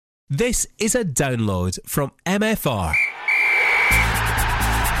This is a download from MFR.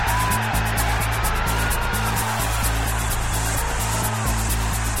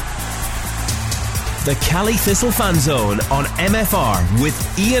 The Caley Thistle Fan Zone on MFR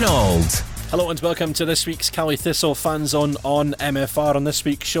with Ian Auld. Hello and welcome to this week's Caley Thistle Fan Zone on MFR. On this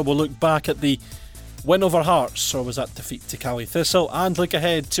week's show we'll look back at the win over Hearts, or was that defeat to Caley Thistle, and look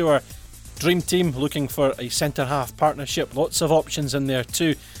ahead to our dream team looking for a centre half partnership. Lots of options in there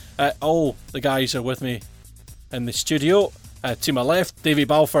too. All the guys are with me in the studio. To my left, Davy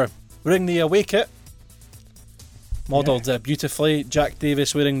Balfour wearing the away kit, modelled beautifully. Jack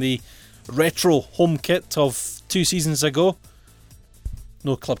Davis wearing the retro home kit of 2 seasons ago.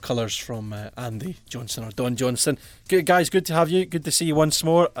 No club colours from Andy Johnson or Don Johnson. Good guys, good to have you. Good to see you once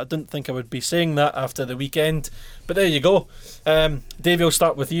more. I didn't think I would be saying that after the weekend, but there you go. Davey, we'll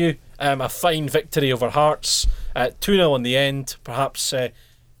start with you. A fine victory over Hearts, 2-0 in the end. Perhaps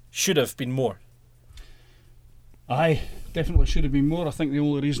should have been more. Aye, definitely should have been more. I think the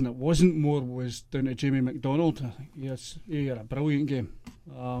only reason it wasn't more was down to Jamie McDonald. I think he had a brilliant game.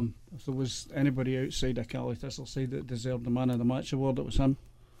 If there was anybody outside a Caley Thistle side that deserved the Man of the Match award, it was him.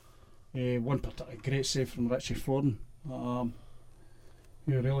 One particular great save from Richie Forden.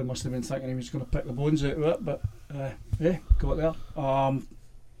 He really must have been thinking he was going to pick the bones out of it, but got there.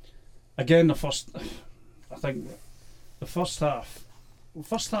 Again, I think the first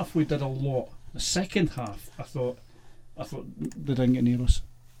half we did a lot. The second half, I thought they didn't get near us.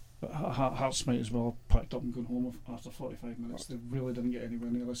 But Hearts might as well have packed up and gone home after 45 minutes. They really didn't get anywhere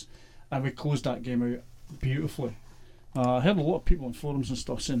near us, and we closed that game out beautifully. I heard a lot of people on forums and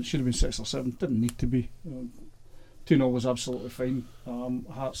stuff saying it should have been 6 or 7. Didn't need to be. 2-0 was absolutely fine.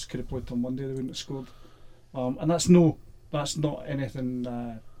 Hearts could have played till Monday, they wouldn't have scored. And that's not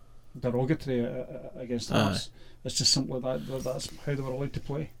anything derogatory against Hearts. It's just simply that's how they were allowed to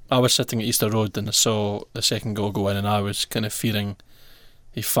play. I was sitting at Easter Road and I saw the second goal go in, and I was kind of fearing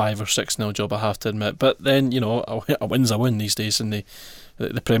a 5 or 6-0 job, I have to admit. But then, a win's a win these days in the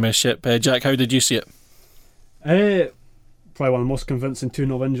Premiership. Jack, how did you see it? Probably one of the most convincing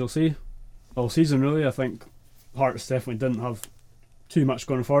 2-0 wins you'll see all season, really. I think Hearts definitely didn't have too much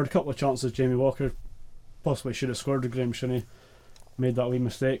going forward. A couple of chances Jamie Walker possibly should have scored. Graham Shinney made that wee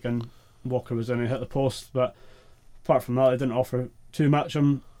mistake and Walker was in and hit the post, but apart from that, they didn't offer too much.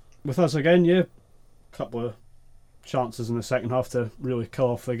 With us again, a couple of chances in the second half to really kill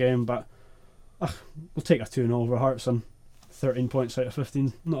off the game, but we'll take a 2-0 over Hearts and 13 points out of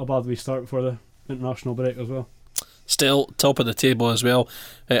 15. Not a bad wee start before the international break as well. Still top of the table as well,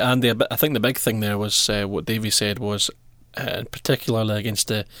 Andy. I think the big thing there was what Davey said was, particularly against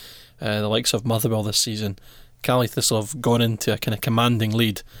the likes of Motherwell this season, Caley Thistle have gone into a kind of commanding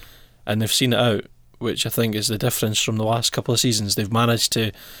lead and they've seen it out, which I think is the difference from the last couple of seasons. They've managed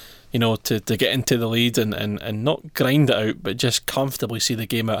to get into the lead and not grind it out, but just comfortably see the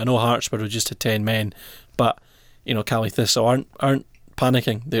game out. I know Hearts were reduced to 10 men, but Caley Thistle aren't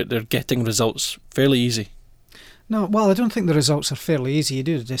panicking. They're getting results fairly easy. No, well, I don't think the results are fairly easy. You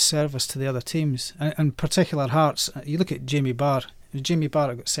do a disservice to the other teams, and in particular Hearts. You look at Jamie Barr. Jamie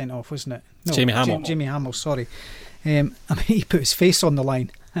Barr got sent off, wasn't it? No, Jamie Hamill. Jamie Hamill, sorry. He put his face on the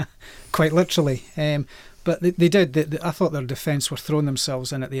line, quite literally. But they did. I thought their defence were throwing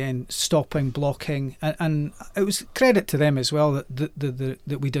themselves in at the end, stopping, blocking, and it was credit to them as well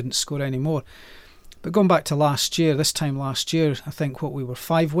that we didn't score any more. But going back to this time last year, I think we were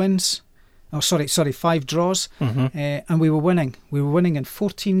 5 wins. Oh, sorry, 5 draws, and we were winning. We were winning in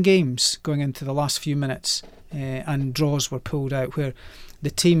 14 games going into the last few minutes, and draws were pulled out where the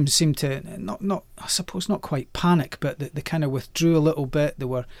team seemed to not quite panic, but they kind of withdrew a little bit. They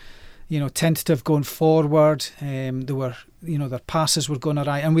were, tentative going forward. They were, their passes were going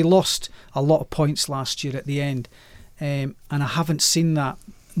awry, and we lost a lot of points last year at the end. And I haven't seen that.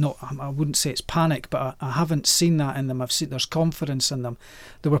 No, I wouldn't say it's panic, but I haven't seen that in them. I've seen there's confidence in them.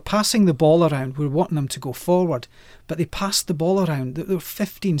 They were passing the ball around. We were wanting them to go forward, but they passed the ball around. There were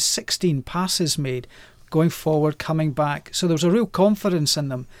 15, 16 passes made, going forward, coming back. So there was a real confidence in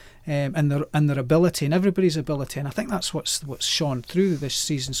them, and their ability, and everybody's ability. And I think that's what's shone through this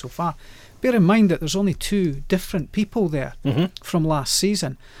season so far. Bear in mind that there's only 2 different people there from last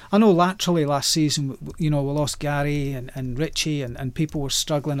season. I know laterally last season, we lost Gary and Richie, and people were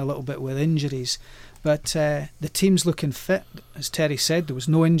struggling a little bit with injuries. But the team's looking fit. As Terry said, there was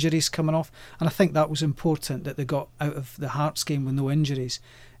no injuries coming off. And I think that was important, that they got out of the Hearts game with no injuries.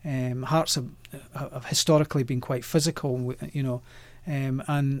 Hearts have historically been quite physical,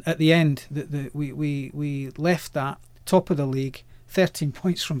 and at the end, we left that top of the league, 13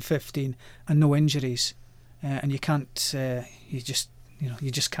 points from 15 and no injuries, and you can't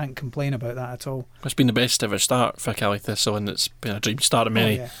you just can't complain about that at all. It's been the best ever start for Caley Thistle, and it's been a dream start in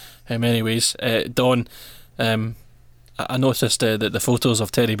many ways. Don, I noticed the photos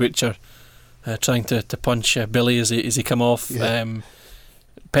of Terry Butcher trying to punch Billy as he come off.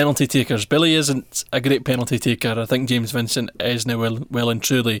 Penalty takers. Billy isn't a great penalty taker. I think James Vincent is now well and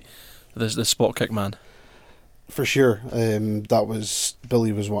truly the spot kick man. For sure,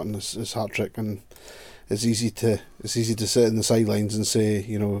 Billy was wanting his hat trick, and it's easy to sit in the sidelines and say,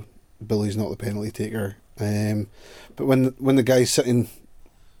 Billy's not the penalty taker. But when the guy's sitting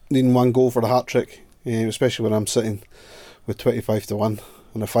needing one goal for the hat trick, especially when I'm sitting with 25-1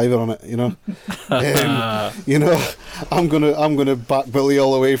 and a fiver on it, I'm gonna back Billy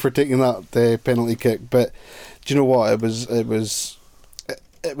all the way for taking that penalty kick. But do you know what? It was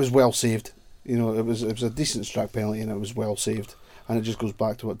well saved. It was a decent struck penalty, and it was well saved. And it just goes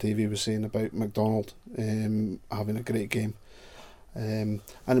back to what Davey was saying about McDonald having a great game. And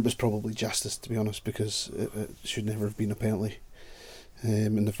it was probably justice, to be honest, because it should never have been a penalty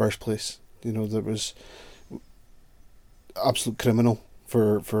in the first place. There was absolute criminal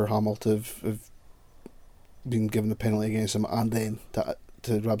for Hamill to have been given a penalty against him, and then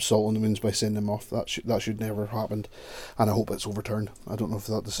to rub salt on the wounds by sending him off. That should never have happened, and I hope it's overturned. I don't know if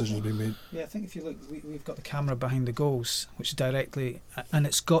that decision's been made. Yeah, I think if you look, we've got the camera behind the goals, which directly, and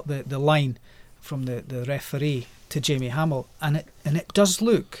it's got the line from the referee to Jamie Hamill, and it does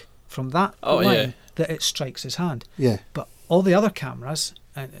look from that line that it strikes his hand. Yeah. But all the other cameras,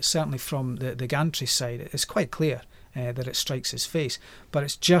 and certainly from the gantry side, it's quite clear that it strikes his face. But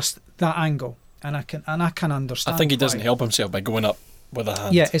it's just that angle, and I can understand. I think he doesn't help himself by going up with a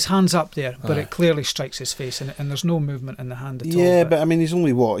hand. Yeah, his hand's up there, but it clearly strikes his face, and there's no movement in the hand at all. Yeah, but I mean, he's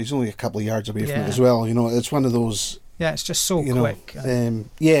only a couple of yards away from it as well. It's one of those. Yeah, it's just so quick.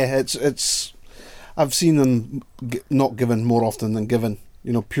 It's. I've seen them not given more often than given.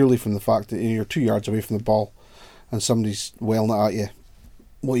 Purely from the fact that you're 2 yards away from the ball, and somebody's welling it at you.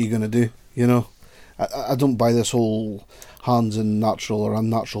 What are you going to do? I don't buy this whole hands in natural or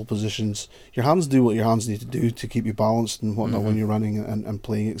unnatural positions. Your hands do what your hands need to do to keep you balanced and whatnot when you're running and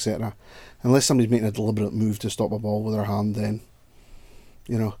playing, etc. Unless somebody's making a deliberate move to stop a ball with their hand, then,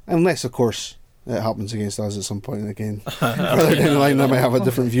 unless, of course, it happens against us at some point again. Further down the line, I might have a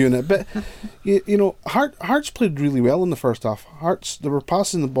different view on it. But, Hearts played really well in the first half. Hearts, they were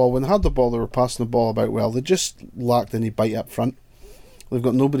passing the ball. When they had the ball, they were passing the ball about well. They just lacked any bite up front. They've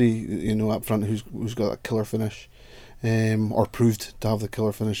got nobody, up front who's got a killer finish, or proved to have the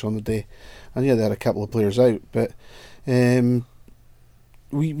killer finish on the day. And they had a couple of players out, but we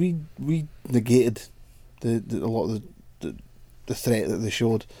negated a lot of the threat that they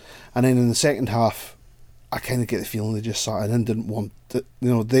showed. And then in the second half, I kind of get the feeling they just sat in and didn't want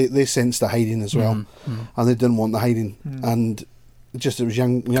they sensed the hiding as well, and they didn't want the hiding. And it was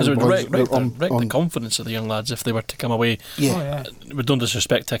young boys. It would wreck the confidence of the young lads if they were to come away. Yeah. With no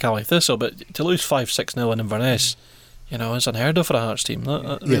disrespect to Caley Thistle, but to lose 5-6-0 in Inverness, it's unheard of for a Hearts team.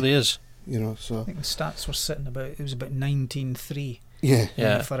 That really is. So I think the stats were sitting about 19-3.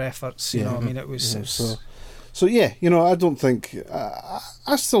 Yeah. For efforts. I mean, it was. So I don't think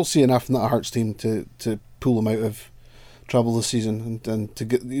I still see enough in that Hearts team to pull them out of trouble this season, and to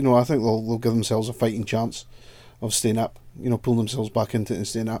get I think they'll give themselves a fighting chance of staying up. Pulling themselves back into it and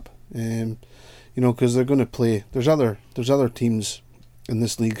staying up. Because they're going to play. There's other teams in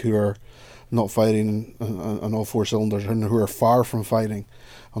this league who are not firing on all four cylinders, and who are far from firing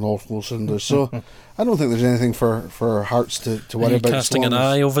on all four cylinders. So I don't think there's anything for Hearts to worry about. Casting an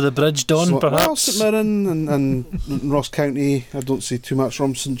eye over the bridge, Don, perhaps? Well, St Mirren and Ross County, I don't see too much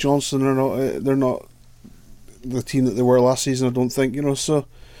from. St Johnstone, they're not the team that they were last season, I don't think. So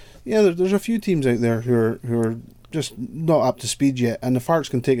there's a few teams out there who are just not up to speed yet, and if Hearts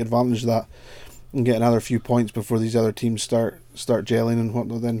can take advantage of that and get another few points before these other teams start gelling and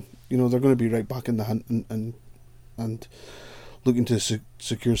whatnot, then they're going to be right back in the hunt and looking to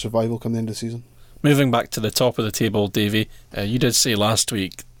secure survival come the end of the season. Moving back to the top of the table, Davey, you did say last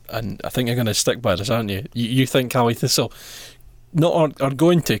week, and I think you're going to stick by this, aren't you? You think Caley Thistle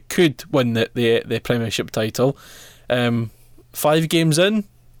could win the Premiership title. 5 games in,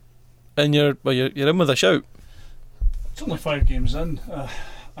 and you're in with a shout. It's only 5 games in.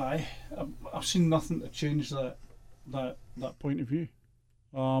 I've seen nothing to change that point of view.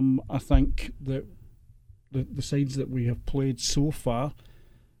 I think that the sides that we have played so far,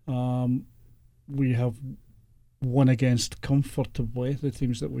 we have won against comfortably. The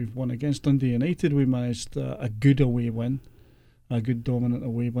teams that we've won against, Dundee United, we managed a good away win, a good dominant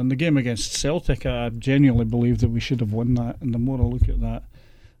away win. The game against Celtic, I genuinely believe that we should have won that. And the more I look at that,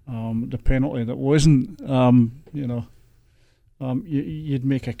 the penalty that wasn't, you'd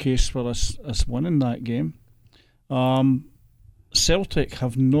make a case for us winning that game. Celtic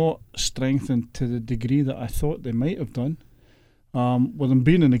have not strengthened to the degree that I thought they might have done. With them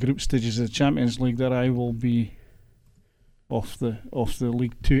being in the group stages of the Champions League, their eye will be off the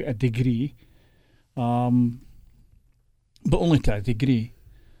league to a degree, but only to a degree.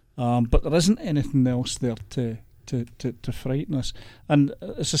 But there isn't anything else there to frighten us. And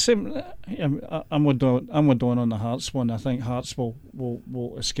it's the same. I'm with Don on the Hearts one. I think Hearts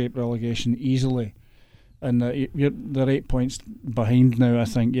will escape relegation easily, and they're 8 points behind now, I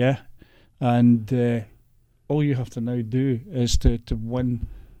think. Yeah, and all you have to now do is to win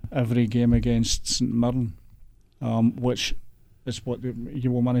every game against St Mirren, which is what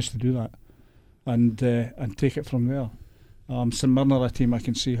you will manage to do that, and take it from there. St Mirren are a team I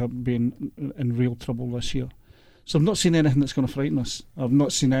can see have been in real trouble this year. So I've not seen anything that's going to frighten us. I've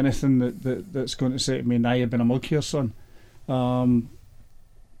not seen anything that's going to say to me, "Nah, you've been a mug here, son."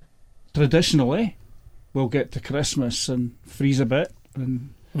 Traditionally, we'll get to Christmas and freeze a bit,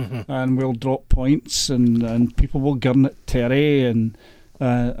 and we'll drop points, and people will gurn at Terry, and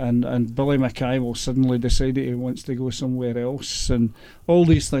Billy Mackay will suddenly decide that he wants to go somewhere else, and all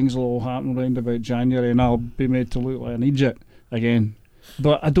these things will all happen around about January, and I'll be made to look like an idiot again.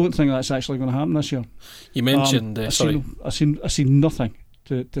 But I don't think that's actually going to happen this year. You mentioned, I see nothing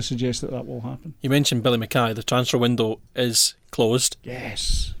to suggest that will happen. You mentioned Billy Mackay. The transfer window is closed.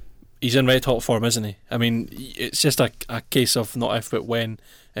 Yes. He's in red hot form, isn't he? I mean, it's just a case of not if but when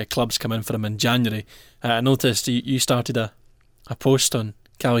clubs come in for him in January. I noticed you started a post on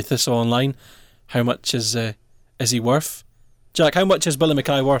Caley Thistle online. How much is he worth? Jack, how much is Billy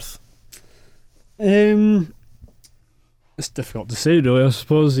Mackay worth? It's difficult to say, really. I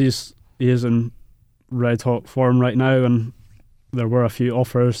suppose he is in red hot form right now, and there were a few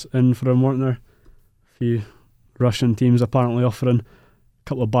offers in for him, weren't there? A few Russian teams apparently offering a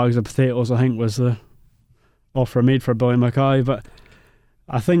couple of bags of potatoes, I think, was the offer made for Billy Mackay. But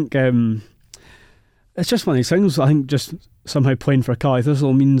I think it's just one of these things. I think just somehow playing for Caley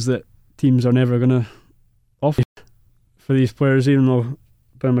Thistle means that teams are never going to offer for these players, even though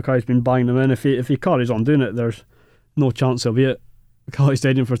Billy Mackay's been buying them in. If he carries on doing it, there's no chance he'll be at Caley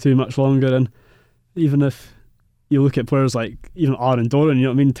Stadium for too much longer. And even if you look at players like even Aaron Doran, you know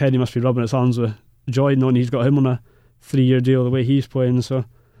what I mean, Teddy must be rubbing his hands with joy knowing he's got him on a 3-year deal the way he's playing. So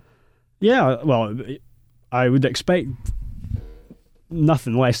yeah, well, I would expect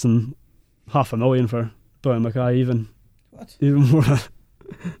nothing less than $500,000 for Billy Mackay, even more.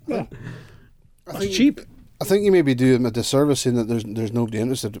 That's cheap. I think you maybe do him a disservice saying that there's nobody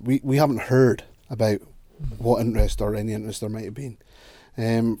interested. We haven't heard about what interest or any interest there might have been.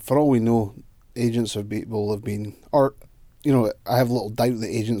 For all we know, agents will have been, or I have little doubt that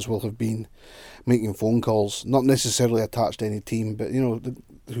agents will have been making phone calls, not necessarily attached to any team, but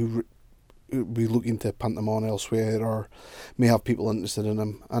who be looking to punt them on elsewhere or may have people interested in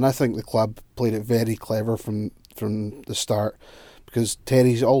them. And I think the club played it very clever from the start, because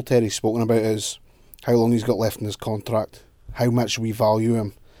all Terry's spoken about is how long he's got left in his contract, how much we value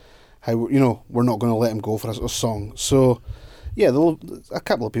him, how we're not going to let him go for a song. So yeah, a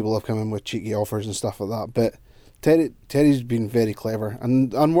couple of people have come in with cheeky offers and stuff like that, but Terry's been very clever,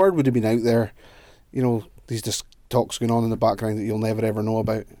 and word would have been out there, these talks going on in the background that you'll never ever know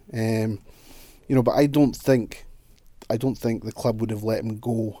about. But I don't think the club would have let him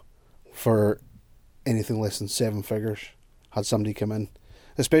go for anything less than 7 figures had somebody come in,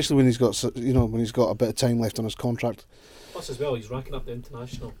 especially when he's got a bit of time left on his contract. Plus, as well, he's racking up the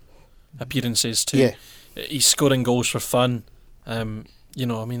international appearances too. Yeah, he's scoring goals for fun.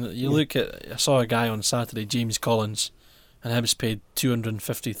 Look at, I saw a guy on Saturday, James Collins, and Hibs paid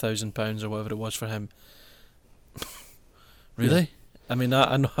 £250,000 or whatever it was for him. Really? Yeah. I mean,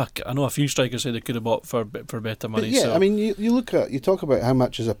 I know a few strikers who they could have bought for better money. But yeah, so. I mean, you talk about how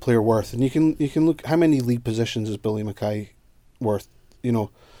much is a player worth, and you can look how many league positions is Billy Mackay worth.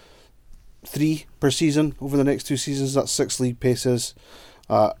 3 per season over the next 2 seasons. That's 6 league paces,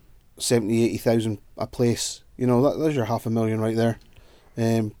 70,000-80,000 a place. There's your $500,000 right there.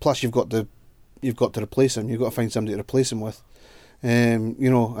 Plus you've got to replace him. You've got to find somebody to replace him with.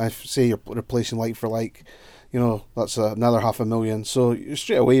 I say you're replacing like for like. That's another $500,000. So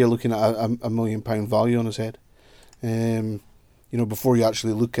straight away you're looking at a £1 million value on his head. Before you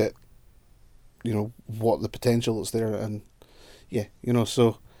actually look at, what the potential that's there, and yeah,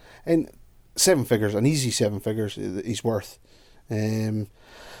 so, and 7 figures, an easy 7 figures he's worth. And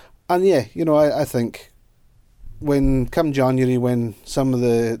yeah, I think when come January, when some of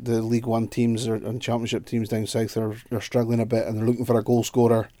the League One teams and Championship teams down south are struggling a bit and they're looking for a goal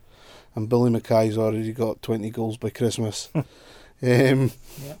scorer, and Billy Mackay's already got 20 goals by Christmas. You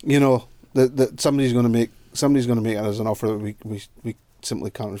know that somebody's going to make it as an offer that we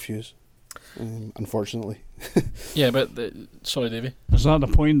simply can't refuse. Unfortunately. Yeah, but sorry, Davey. Is that the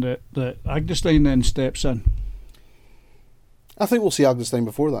point that Agdestein then steps in? I think we'll see Agdestein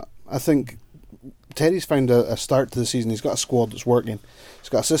before that. I think Terry's found a start to the season. He's got a squad that's working. He's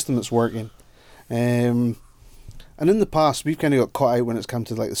got a system that's working. And in the past, we've kind of got caught out when it's come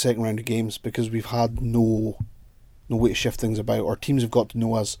to like the second round of games because we've had no way to shift things about, or teams have got to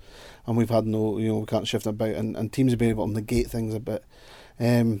know us, and we've had we can't shift them about, and teams have been able to negate things a bit.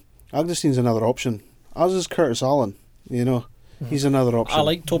 Agdestein's another option, as is Curtis Allen. He's another option. I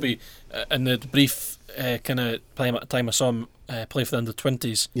like Toby in the brief kind of time I saw him play for the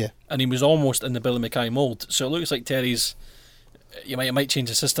under-20s. Yeah. And he was almost in the Billy Mackay mould. So it looks like Terry's, he might change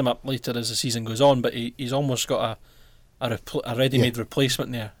the system up later as the season goes on, but he's almost got a ready-made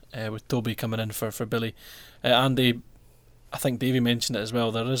replacement there with Toby coming in for Billy. And I think Davey mentioned it as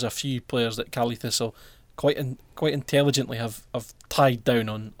well, there is a few players that Caley Thistle quite intelligently have tied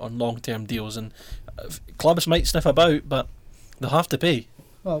down on long-term deals, and clubs might sniff about, but they'll have to pay.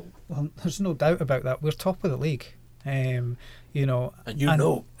 Well, there's no doubt about that. We're top of the league, and you know, and they're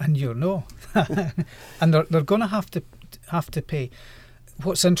going to have to pay.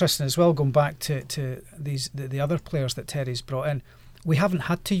 What's interesting as well, going back to the other players that Terry's brought in, we haven't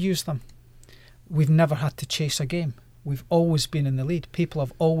had to use them. We've never had to chase a game. We've always been in the lead. People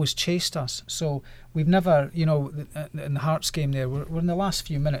have always chased us. So we've never, in the Hearts game there, we're in the last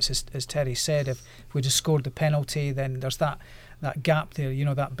few minutes, as Terry said. If we just scored the penalty, then there's that gap there,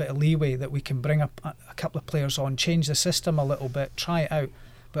 that bit of leeway that we can bring up a couple of players on, change the system a little bit, try it out.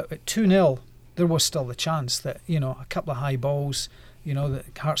 But at 2-0, there was still the chance that, a couple of high balls,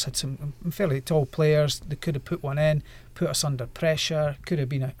 that Hearts had some fairly tall players. They could have put one in, put us under pressure, could have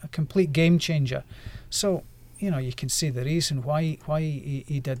been a complete game changer. So, you can see the reason why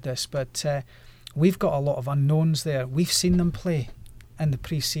he did this, but we've got a lot of unknowns there. We've seen them play in the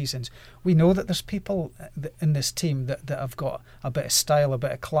pre-seasons. We know that there's people in this team that have got a bit of style, a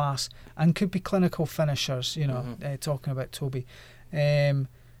bit of class, and could be clinical finishers, talking about Toby.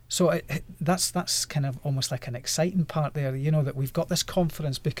 So that's kind of almost like an exciting part there, that we've got this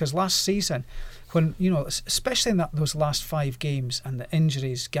confidence, because last season, when, especially in those last 5 games and the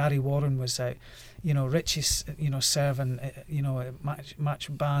injuries, Gary Warren was out, Richie's, serving, match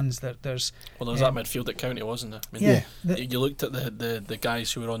bans. There was that midfield at County, wasn't there? I mean, you looked at the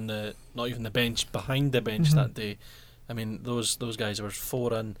guys who were on not even the bench, behind the bench that day. I mean, those guys were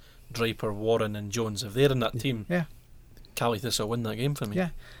Foran, Draper, Warren and Jones. If they're in that team, Caley Thistle win that game for me. Yeah,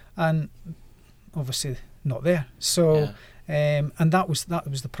 and obviously not there. So, and that was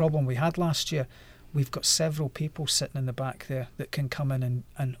the problem we had last year. We've got several people sitting in the back there that can come in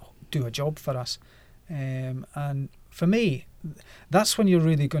and do a job for us. And for me, that's when you're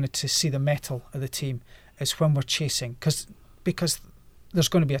really going to see the mettle of the team, is when we're chasing, because there's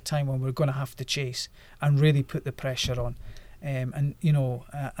going to be a time when we're going to have to chase and really put the pressure on. And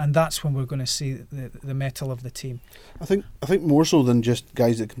that's when we're going to see the mettle of the team. I think more so than just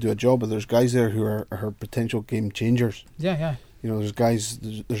guys that can do a job, but there's guys there who are potential game changers. Yeah. There's guys.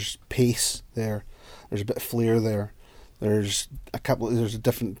 There's pace there. There's a bit of flair there. There's a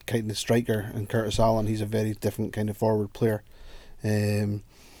different kind of striker in Curtis Allen. He's a very different kind of forward player.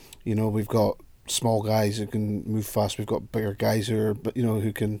 We've got small guys who can move fast. We've got bigger guys who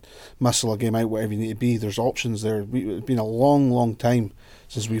can muscle a game out, whatever you need to be. There's options there. It's been a long time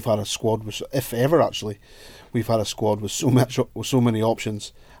since we've had a squad with, if ever actually, we've had a squad with so many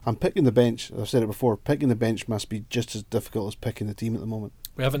options. And picking the bench, I've said it before, picking the bench must be just as difficult as picking the team at the moment.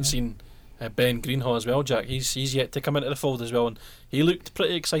 We haven't seen Ben Greenhaw as well, Jack. He's yet to come into the fold as well, and he looked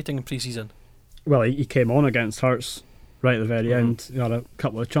pretty exciting in pre-season. Well, he came on against Hearts right at the very end. He had a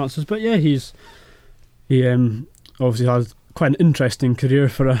couple of chances, but yeah, he obviously has quite an interesting career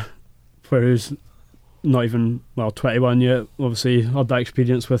for a player who's not even 21 yet. Obviously had that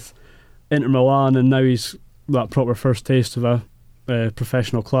experience with Inter Milan, and now he's that proper first taste of a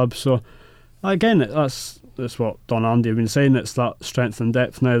professional club. So again, that's what Don Andy have been saying. It's that strength and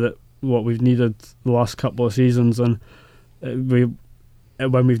depth now that what we've needed the last couple of seasons, and when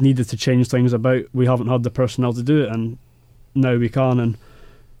we've needed to change things about, we haven't had the personnel to do it, and now we can. And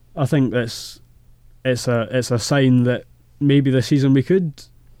I think it's a sign that maybe this season we could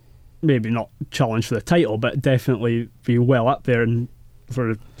maybe not challenge for the title, but definitely be well up there and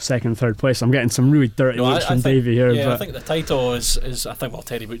for second, third place. I'm getting some really dirty looks from Davey here. Yeah, but I think the title is I think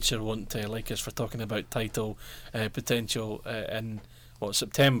Terry Butcher won't like us for talking about title potential in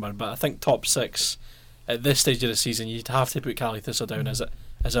September, but I think top 6 at this stage of the season, you'd have to put Caley Thistle down as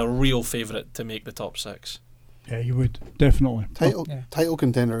as a real favourite to make the top 6. Yeah, you would definitely. Title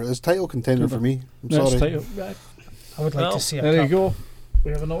contender is title contender for me. I'm That's sorry. I would like Well, to see a There cup. you go.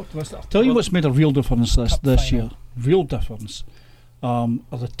 We have an optimist. I'll tell you what's made a real difference this Cup final. year. Real difference are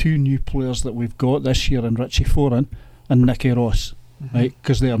the 2 new players that we've got this year in Richie Foran and Nicky Ross, right?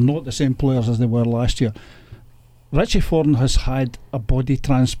 Because they are not the same players as they were last year. Richie Foran has had a body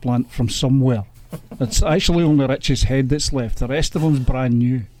transplant from somewhere. It's actually only Richie's head that's left. The rest of them's brand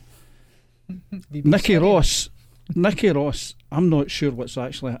new. Nicky Ross, I'm not sure what's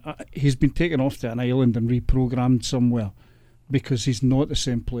actually. He's been taken off to an island and reprogrammed somewhere because he's not the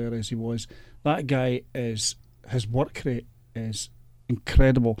same player as he was. That guy his work rate is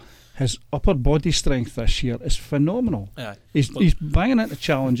incredible. His upper body strength this year is phenomenal. Yeah. He's banging into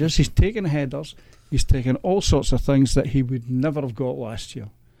challenges. He's taking headers. He's taking all sorts of things that he would never have got last year,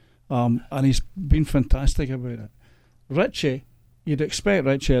 and he's been fantastic about it. Richie, you'd expect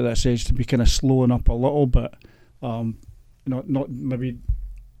Richie at this age to be kind of slowing up a little bit, not maybe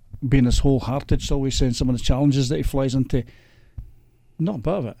being as wholehearted, shall we say, in some of the challenges that he flies into. Not a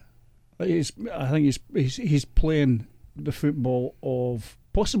bit of it. I think he's playing the football of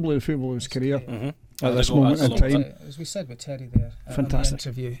possibly the football of his career at this moment in time. As we said with Terry there Fantastic.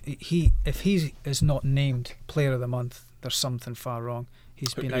 in the interview, if he is not named Player of the Month, there's something far wrong.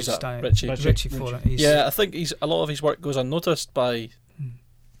 He's been Who's that? outstanding. Richie Foran. Yeah, I think a lot of his work goes unnoticed by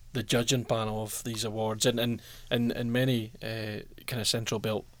the judging panel of these awards and many kind of central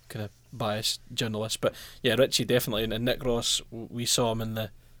belt kind of biased journalists. But yeah, Richie definitely, and Nick Ross, we saw him in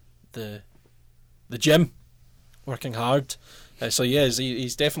the gym working hard. So yeah,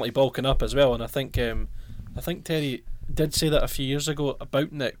 he's definitely bulking up as well. And I think Terry did say that a few years ago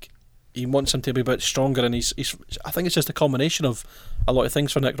about Nick. He wants him to be a bit stronger, and he's. I think it's just a combination of a lot of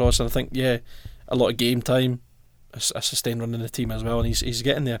things for Nick Ross, and I think a lot of game time, a sustained run in the team as well, and he's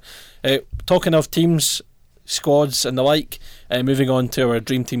getting there. Talking of teams, squads, and the like, moving on to our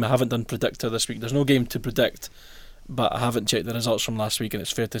dream team. I haven't done predictor this week. There's no game to predict, but I haven't checked the results from last week, and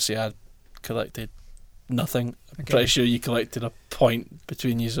it's fair to say I collected nothing. I'm pretty sure you collected a point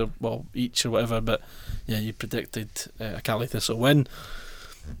between you, each or whatever. But yeah, you predicted a Caley Thistle win.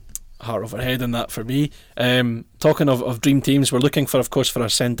 Heart over head in that for me. Talking of dream teams, we're looking for our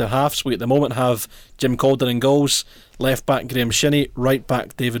centre halves. We at the moment have Jim Calder in goals, left back Graham Shinnie, right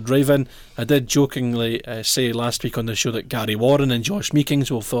back David Raven. I did jokingly say last week on the show that Gary Warren and Josh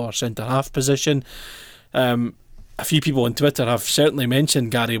Meekings will fill our centre half position. A few people on Twitter have certainly mentioned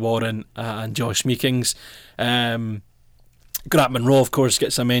Gary Warren and Josh Meekings. Grant Monroe, of course,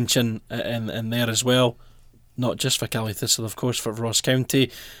 gets a mention in there as well. Not just for Caley Thistle, of course, for Ross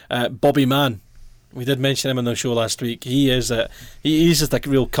County. Bobby Mann, we did mention him on the show last week. He's just a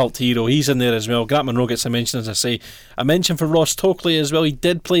real cult hero. He's in there as well. Grant Monroe gets a mention, as I say. A mention for Ross Tokley as well. He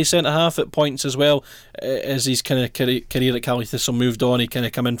did play centre half at points as well, as his kind of career at Caley Thistle moved on. He kind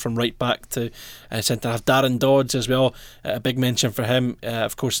of come in from right back to centre half. Darren Dodds as well, a big mention for him.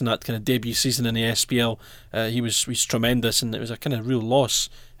 Of course, in that kind of debut season in the SPL, he was tremendous, and it was a kind of real loss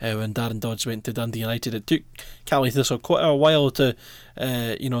when Darren Dodds went to Dundee United. It took Caley Thistle quite a while to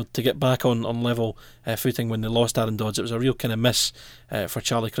get back on level footing when they lost Darren Dodds. It was a real kind of miss for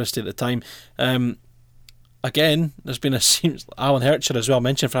Charlie Christie at the time. Again, there's been Alan Hercher as well,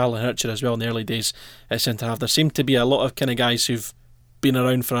 mentioned for Alan Hercher as well in the early days centre half. There seem to be a lot of kind of guys who've been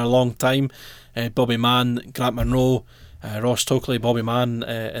around for a long time. Bobby Mann, Grant Monroe, Ross Tokley, Bobby Mann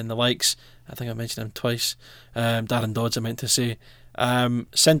and the likes. I think I mentioned him twice. Darren Dodds, I meant to say.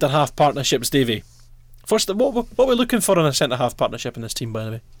 Centre half partnerships, Davey. First, what are we looking for in a centre half partnership in this team, by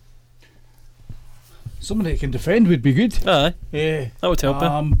the way? Somebody that can defend would be good. Aye, Yeah, that would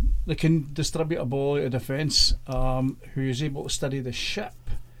help. they can distribute a ball out of defence, who is able to study the ship,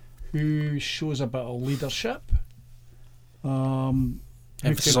 who shows a bit of leadership, who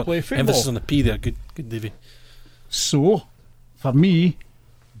Emphasis can play football. Emphasis on the P there. Good, Davey. So, for me,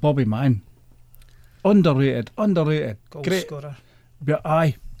 Bobby Mann, underrated, Goal great. scorer. But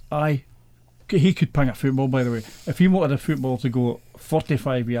aye, he could ping a football. By the way, if he wanted a football to go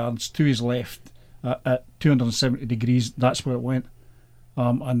 45 yards to his left at 270 degrees, that's where it went,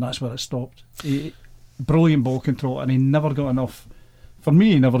 and that's where it stopped. Brilliant ball control, and he never got enough. For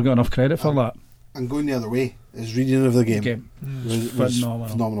me, he never got enough credit for that. And going the other way, his reading of the game was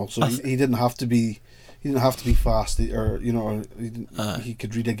phenomenal. So he didn't have to be fast, he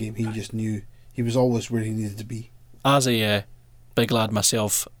could read a game. He just knew he was always where he needed to be. As a big lad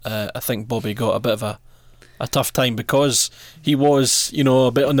myself, I think Bobby got a bit of a tough time because he was,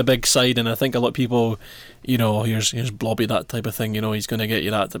 a bit on the big side, and I think a lot of people, here's Blobby, that type of thing. He's going to get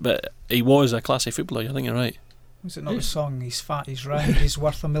you that, but he was a classy footballer. I think you're right. Was it not the song? He's fat, he's round, he's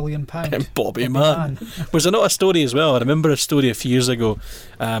worth £1 million. Bobby Man. Was there not a story as well? I remember a story a few years ago.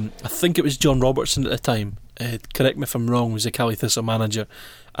 I think it was John Robertson at the time. Correct me if I'm wrong. Was the Caley Thistle manager,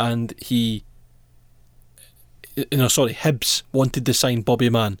 and Hibs wanted to sign Bobby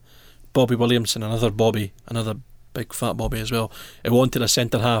Williamson, another big fat Bobby as well. He wanted a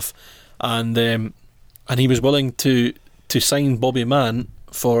centre half, and he was willing to sign Bobby Man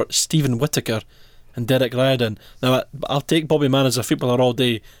for Stephen Whittaker and Derek Riordan. Now, I'll take Bobby Man as a footballer all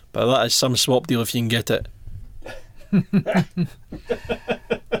day, but that is some swap deal if you can get it.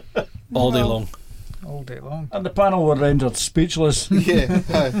 All day long. All day long. And the panel were rendered speechless. Yeah.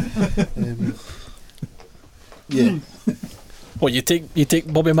 Yeah. What, you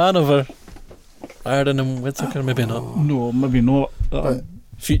take Bobby Man over Riordan and Whittaker? Maybe not. No, maybe not. But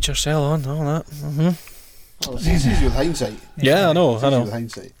Future sell on, all that. well, it's easy with hindsight. Yeah, I know. It's easy with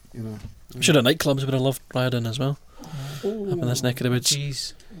hindsight, you know. I'm sure the nightclubs would have loved Riordan as well. Up in this neck of the woods.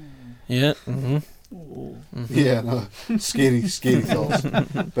 Jeez. Yeah. Yeah, no. Scary thoughts.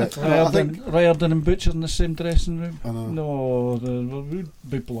 But I think Riordan and Butcher in the same dressing room. I know. No, there would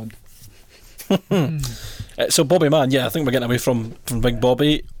be blood. So Bobby Man, yeah, I think we're getting away from Big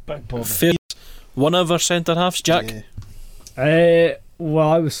Bobby. Big Bobby. Fair. One of our centre halves, Jack. Yeah. Well,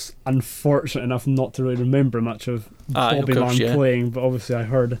 I was unfortunate enough not to really remember much of Bobby Man playing, but obviously I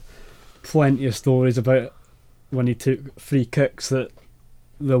heard plenty of stories about when he took free kicks that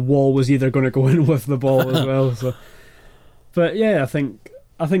the wall was either going to go in with the ball as well. So, but yeah, I think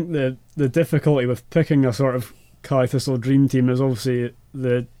the difficulty with picking a sort of Caley Thistle dream team is obviously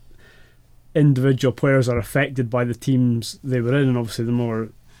the individual players are affected by the teams they were in, and obviously the more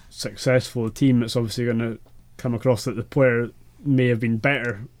successful the team, it's obviously going to come across that the player may have been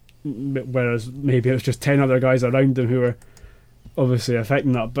better, whereas maybe it was just 10 other guys around him who were obviously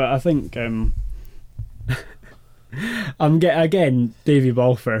affecting that. But I think I'm again Davy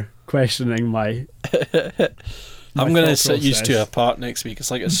Balfour questioning my I'm going to sit you two apart next week.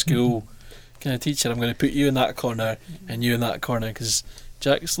 It's like at school. Kind of teacher, I'm going to put you in that corner and you in that corner, because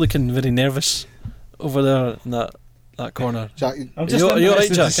Jack's looking very nervous over there in that corner. Jack, I'm just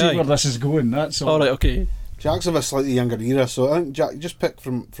interested to see where this is going. That's all. All right, okay. Jack's of a slightly younger era, so I think Jack, just pick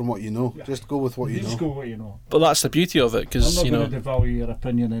from what you know. Yeah. Just go with what you know. Just go with what you know. But that's the beauty of it, because I'm not going to devalue your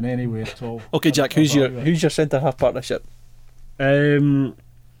opinion in any way at all. Okay, Jack, who's your centre half partnership? I'm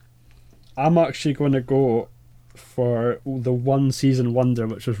actually going to go for the one season wonder,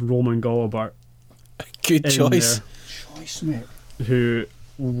 which was Roman Golobart. Good choice. Choice, mate. Who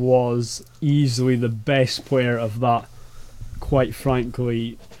was easily the best player of that, quite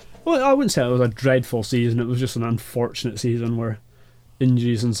frankly. Well, I wouldn't say it was a dreadful season, it was just an unfortunate season where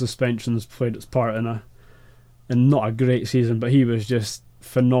injuries and suspensions played its part in not a great season, but he was just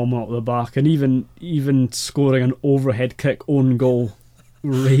phenomenal at the back, and even scoring an overhead kick own goal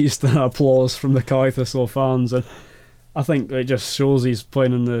raised the applause from the Caley Thistle fans, and I think it just shows he's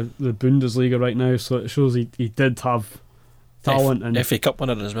playing in the Bundesliga right now, so it shows he did have talent. And FA Cup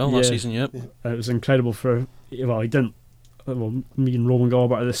winner as well last season, yep. It was incredible he didn't. Well, me and Roman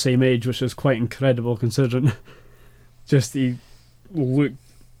Golobart are the same age, which is quite incredible considering just he looked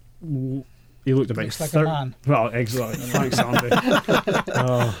about Looks like a man. Well, exactly. Thanks, Andy.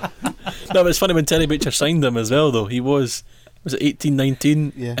 No, but it's funny when Terry Butcher signed him as well, though. He was it 18,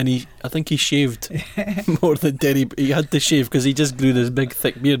 19? Yeah. And I think he shaved more than Terry. He had to shave because he just grew this big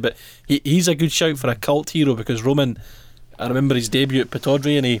thick beard. But he's a good shout for a cult hero, because Roman, I remember his debut at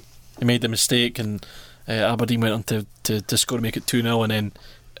Pittodrie and he made the mistake, and Aberdeen went on to score to make it 2-0, and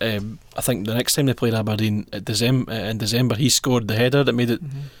then I think the next time they played Aberdeen in December, he scored the header that made it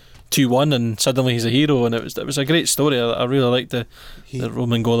 2-1, and suddenly he's a hero, and it was a great story. I really liked the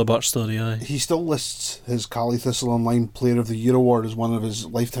Roman Golobart story. He still lists his Caley Thistle Online Player of the Year award as one of his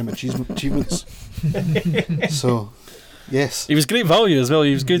lifetime achievements. So, yes, he was great value as well.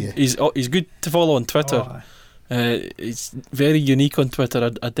 He was good. Yeah. He's good to follow on Twitter. He's very unique on Twitter.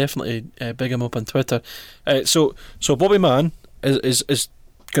 I definitely big him up on Twitter. So Bobby Man is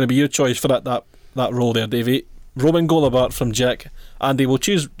going to be your choice for that role there, Davey. Roman Golobart from Jack. Andy, we'll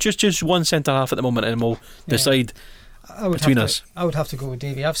choose one centre half at the moment, and we'll decide between us. I would have to go with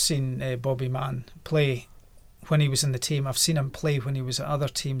Davey. I've seen Bobby Man play when he was in the team. I've seen him play when he was at other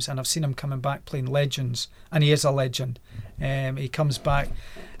teams, and I've seen him coming back playing legends, and he is a legend. He comes back.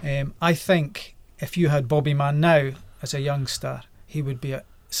 I think if you had Bobby Man now as a youngster, he would be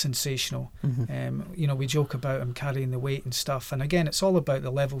sensational. We joke about him carrying the weight and stuff, and again, it's all about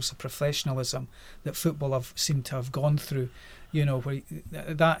the levels of professionalism that football have seemed to have gone through. Where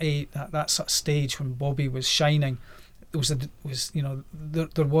that sort of stage when Bobby was shining, there wasn't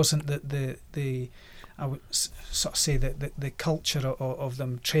the I would sort of say that the culture of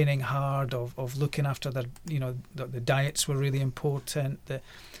them training hard, of looking after their, the diets were really important.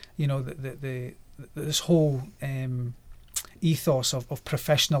 This whole ethos of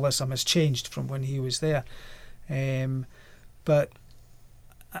professionalism has changed from when he was there. But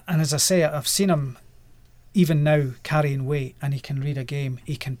as I say, I've seen him even now carrying weight, and he can read a game,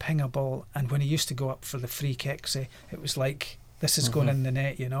 he can ping a ball, and when he used to go up for the free kick, it was like, this is going in the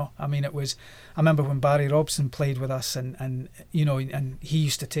net, I mean, I remember when Barry Robson played with us, and he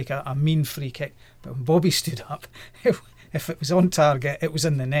used to take a mean free kick, but when Bobby stood up, if it was on target, it was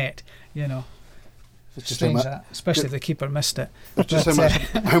in the net, It's just strange that, especially if the keeper missed it. It's just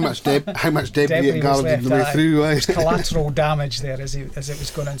how much debris it guarded the way through. It was collateral damage there as it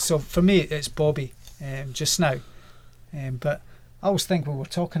was going in. So for me, it's Bobby just now. But I always think when we're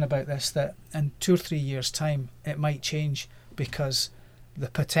talking about this, that in 2 or 3 years' time, it might change, because the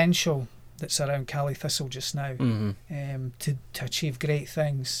potential that's around Caley Thistle just now to achieve great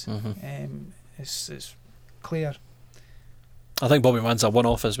things is clear. I think Bobby Mann's a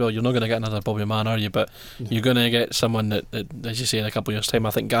one-off as well. You're not going to get another Bobby Mann, are you? But you're going to get someone that, as you say, in a couple of years' time.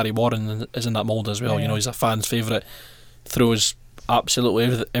 I think Gary Warren is in that mould as well. Yeah. He's a fan's favourite. Throws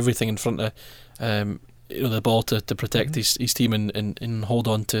absolutely everything in front of the ball to protect his team and hold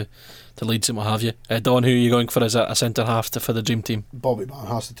on to leads and what have you. Don, who are you going for as a centre half for the dream team? Bobby Mann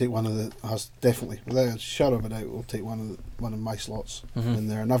has to take definitely, without a shadow of a doubt, will take one of my slots in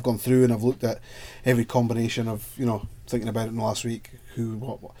there. And I've gone through and I've looked at every combination of, thinking about it in the last week,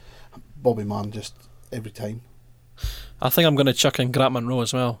 what Bobby Mann just every time. I think I'm going to chuck in Grant Monroe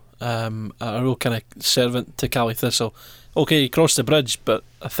as well. A real kind of servant to Caley Thistle. Okay, he crossed the bridge, but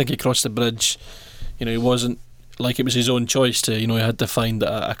I think he crossed the bridge. He wasn't like it was his own choice to. He had to find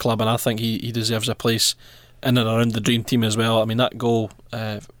a club, and I think he deserves a place in and around the dream team as well. I mean, that goal,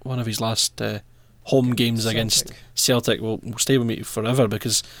 one of his last home games against Celtic, will stay with me forever,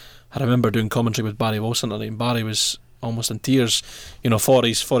 because I remember doing commentary with Barry Wilson, and Barry was almost in tears, for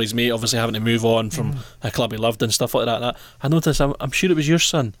his mate obviously having to move on from a club he loved and stuff like that. I noticed, I'm sure it was your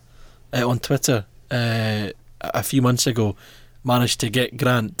son on Twitter a few months ago managed to get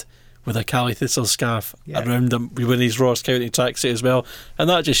Grant with a Caley Thistle scarf around him with his Ross County tracksuit as well, and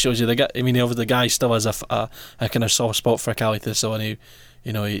that just shows you the guy still has a kind of soft spot for Caley Thistle, and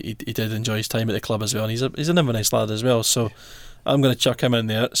he did enjoy his time at the club as well, and he's a nice lad as well. So I'm going to chuck him in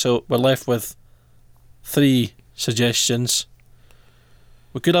there. So we're left with 3 suggestions.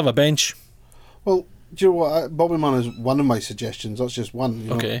 We could have a bench. Well, do you know what? Bobby Mann is one of my suggestions. That's just one.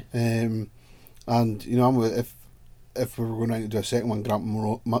 Okay. And if we were going to do a second one, Grant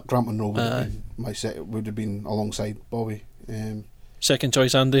Monroe would have been alongside Bobby. Second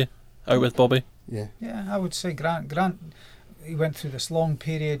choice, Andy, out with Bobby. Yeah, I would say Grant. He went through this long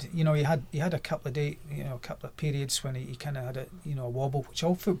period. He had a couple of periods when he kind of had a wobble, which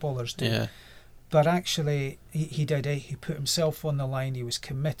all footballers do. Yeah. But actually, he did. He put himself on the line. He was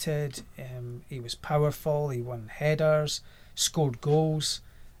committed. He was powerful. He won headers, scored goals,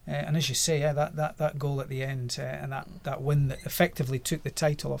 and as you say, that goal at the end and that win that effectively took the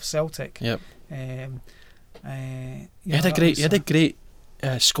title off Celtic. Yep. He had a great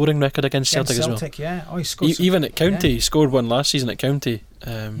scoring record against Celtic as well. Yeah. Oh, he scored even at County. He scored one last season at County.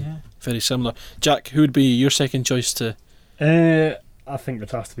 Very similar. Jack, who would be your second choice to? I think it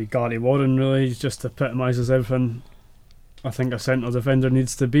has to be Gary Warren, really. He just epitomises everything I think a centre defender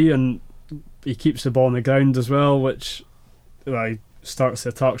needs to be, and he keeps the ball on the ground as well, which he starts the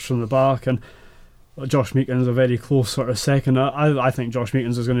attacks from the back, and Josh Meekins is a very close sort of second. I think Josh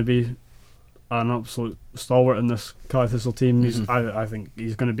Meekins is going to be an absolute stalwart in this Caley Thistle team. I think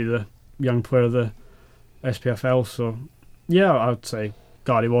he's going to be the young player of the SPFL, so yeah, I would say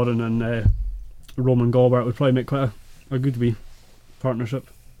Gary Warren and Roman Galbert would probably make quite a good wee partnership.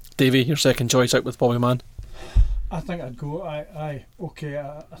 Davey, your second choice out with Bobby Mann. I think I'd go. I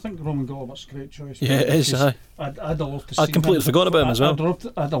think Roman Galbert's a great choice. Yeah, it is. I'd love to see. I'd completely forgot about him as well.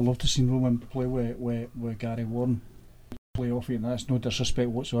 I'd love to see Roman play with Gary Warren play off it, and that's no disrespect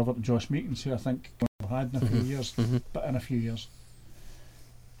whatsoever to Josh Meekins, who I think we've had in a few years, but in a few years.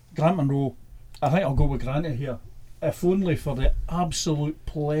 Grant Monroe, I think I'll go with Granty here, if only for the absolute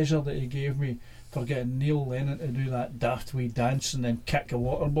pleasure that he gave me for getting Neil Lennon to do that daft wee dance and then kick the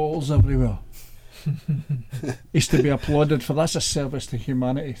water bottles everywhere. He's to be applauded for. That's a service to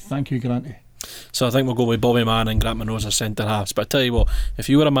humanity. Thank you, Granty. So I think we'll go with Bobby Mann and Grant Monroe as centre halves. But I tell you what, if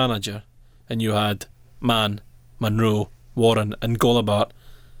you were a manager and you had Mann, Monroe, Warren and Golabart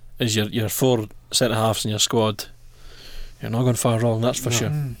as your 4 centre halves in your squad, you're not going far wrong, that's for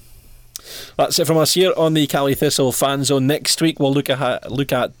sure. That's it from us here on the Cali Thistle Fan Zone. Next week we'll look at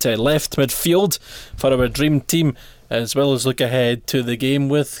left midfield for our dream team, as well as look ahead to the game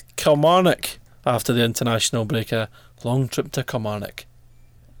with Kilmarnock after the international break. A long trip to Kilmarnock.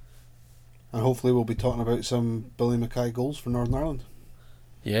 And hopefully we'll be talking about some Billy Mackay goals for Northern Ireland.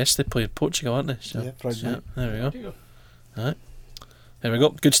 Yes, they played Portugal, aren't they? So, Yeah, Friday night. there we go. Alright. There we go.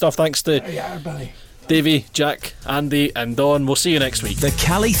 Good stuff. Thanks to Davey, Jack, Andy and Don. We'll see you next week. The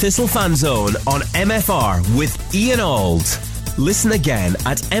Cali Thistle Fan Zone on MFR with Ian Auld. Listen again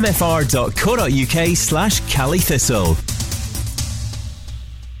at mfr.co.uk/Cali Thistle.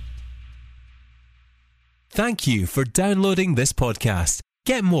 Thank you for downloading this podcast.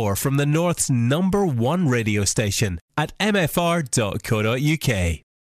 Get more from the North's #1 radio station at mfr.co.uk.